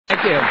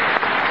Thank you.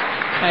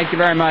 Thank you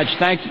very much.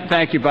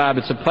 Thank you, Bob.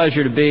 It's a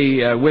pleasure to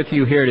be with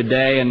you here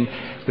today and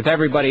with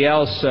everybody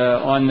else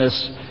on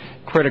this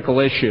critical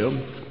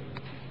issue.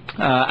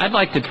 I'd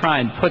like to try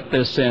and put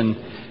this in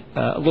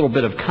a little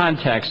bit of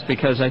context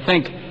because I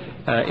think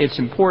it's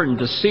important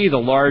to see the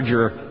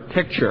larger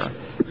picture,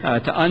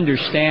 to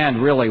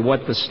understand really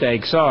what the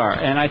stakes are.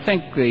 And I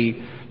think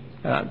the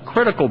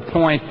critical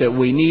point that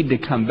we need to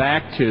come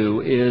back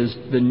to is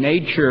the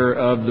nature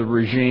of the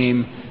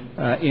regime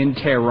in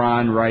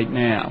Tehran right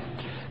now.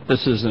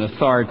 This is an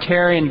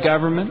authoritarian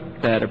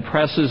government that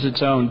oppresses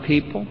its own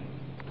people.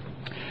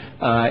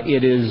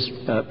 It is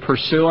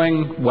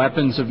pursuing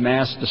weapons of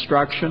mass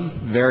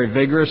destruction very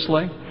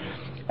vigorously,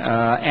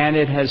 and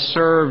it has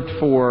served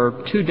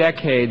for 2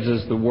 decades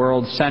as the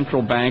world's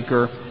central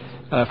banker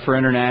for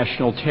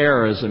international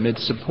terrorism. It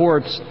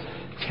supports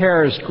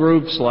terrorist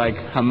groups like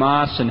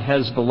Hamas and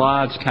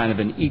Hezbollah. It's kind of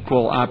an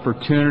equal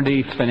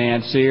opportunity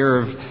financier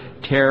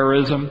of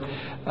terrorism.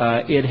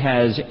 It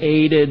has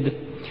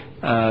aided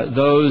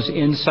those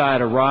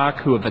inside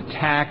Iraq who have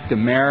attacked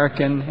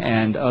American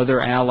and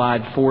other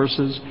allied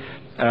forces.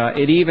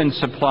 It even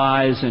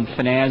supplies and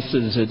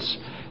finances its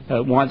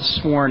once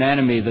sworn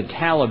enemy, the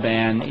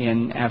Taliban,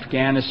 in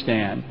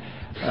Afghanistan,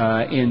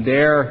 in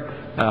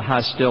their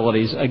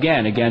hostilities,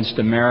 again, against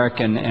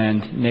American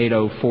and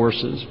NATO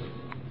forces.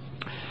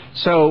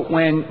 So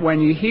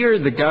when you hear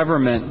the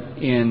government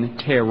in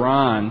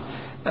Tehran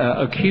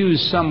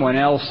accuse someone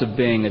else of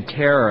being a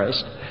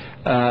terrorist,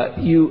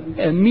 you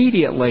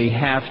immediately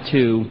have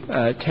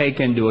to take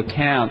into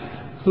account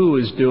who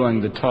is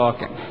doing the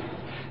talking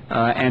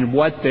and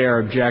what their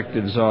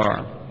objectives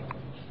are.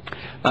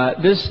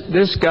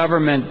 This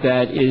government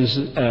that is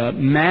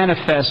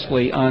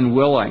manifestly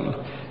unwilling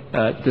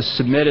to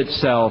submit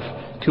itself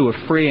to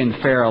a free and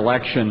fair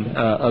election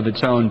of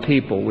its own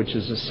people, which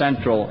is a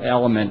central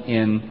element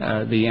in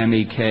the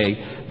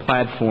MEK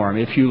platform.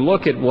 If you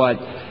look at what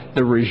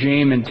the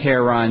regime in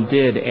Tehran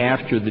did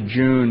after the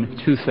June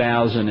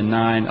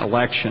 2009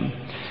 election,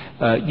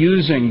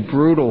 using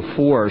brutal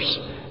force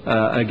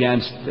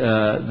against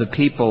the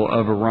people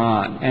of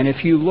Iran. And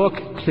if you look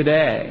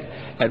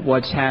today at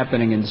what's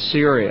happening in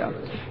Syria,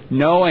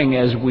 knowing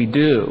as we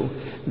do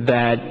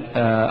that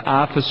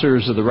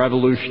officers of the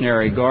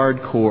Revolutionary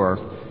Guard Corps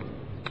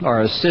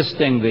are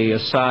assisting the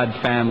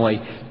Assad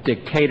family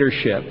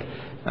dictatorship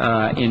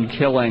in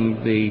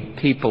killing the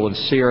people of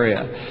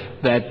Syria,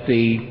 that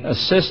the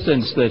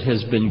assistance that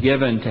has been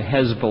given to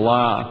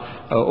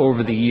Hezbollah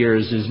over the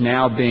years is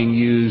now being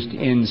used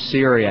in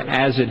Syria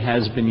as it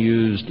has been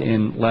used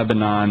in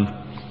Lebanon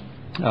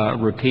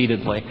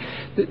repeatedly.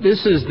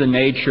 This is the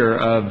nature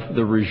of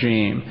the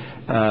regime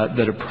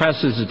that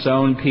oppresses its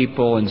own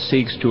people and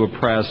seeks to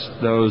oppress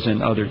those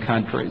in other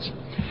countries.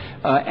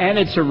 And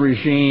it's a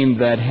regime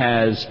that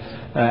has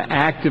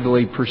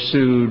actively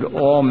pursued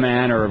all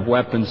manner of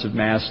weapons of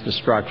mass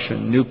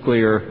destruction,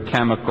 nuclear,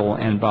 chemical,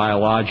 and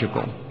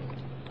biological.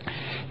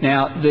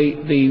 Now,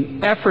 the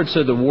efforts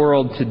of the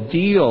world to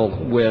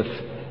deal with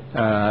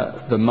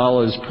the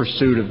mullah's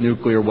pursuit of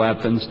nuclear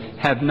weapons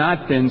have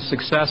not been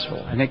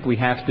successful. I think we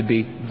have to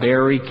be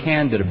very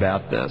candid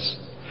about this.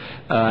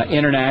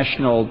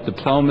 International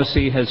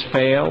diplomacy has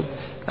failed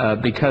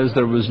because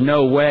there was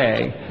no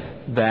way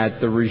that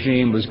the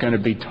regime was going to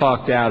be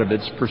talked out of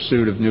its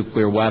pursuit of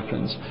nuclear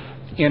weapons.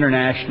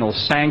 International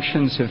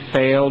sanctions have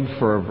failed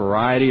for a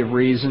variety of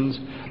reasons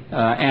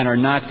and are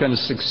not going to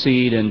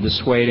succeed in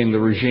dissuading the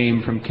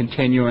regime from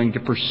continuing to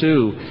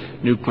pursue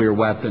nuclear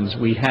weapons.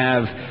 We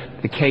have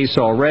the case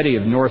already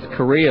of North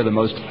Korea, the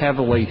most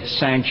heavily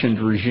sanctioned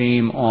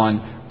regime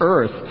on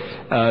earth,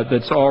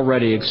 that's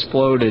already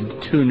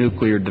exploded 2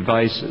 nuclear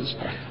devices.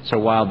 So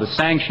while the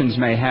sanctions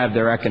may have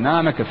their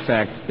economic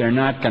effect, they're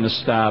not going to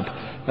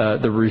stop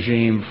the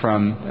regime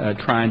from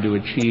trying to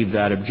achieve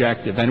that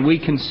objective. And we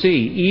can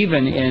see,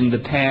 even in the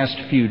past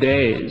few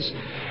days,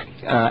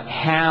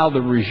 how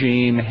the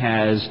regime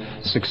has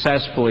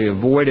successfully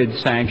avoided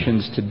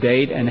sanctions to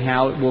date and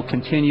how it will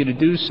continue to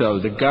do so.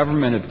 The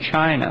government of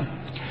China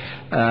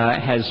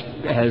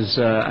has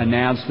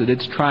announced that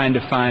it's trying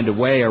to find a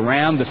way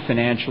around the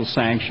financial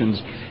sanctions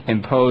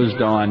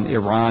imposed on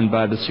Iran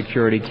by the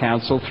Security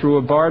Council through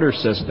a barter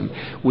system.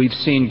 We've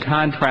seen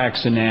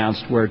contracts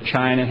announced where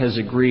China has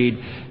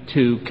agreed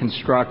to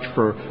construct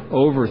for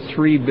over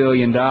 $3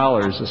 billion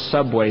a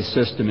subway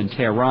system in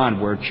Tehran,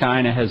 where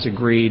China has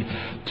agreed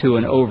to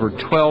an over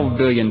 $12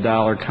 billion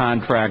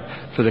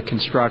contract for the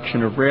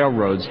construction of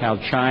railroads, how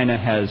China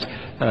has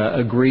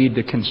agreed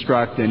to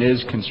construct and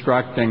is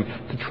constructing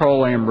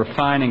petroleum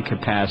refining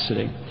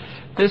capacity.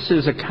 This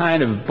is a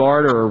kind of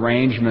barter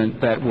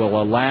arrangement that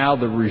will allow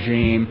the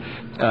regime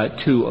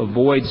to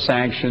avoid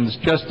sanctions,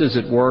 just as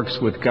it works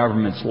with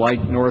governments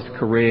like North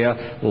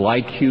Korea,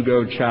 like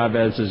Hugo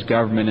Chavez's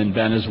government in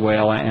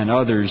Venezuela, and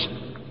others,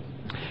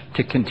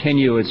 to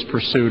continue its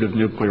pursuit of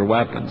nuclear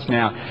weapons.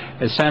 Now,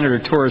 as Senator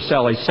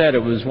Tوريسلي said,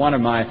 it was one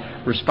of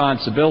my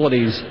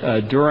responsibilities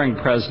during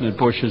President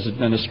Bush's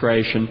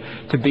administration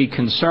to be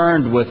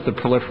concerned with the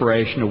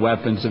proliferation of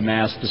weapons of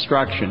mass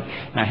destruction.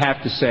 And I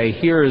have to say,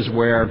 here is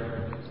where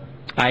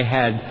I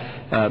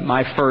had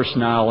my first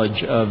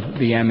knowledge of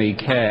the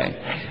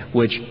MEK,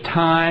 which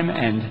time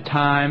and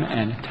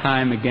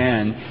time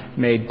again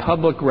made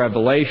public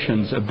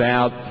revelations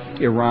about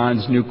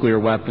Iran's nuclear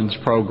weapons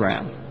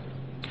program.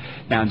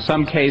 Now, in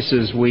some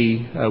cases,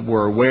 we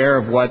were aware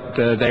of what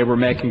they were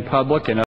making public, and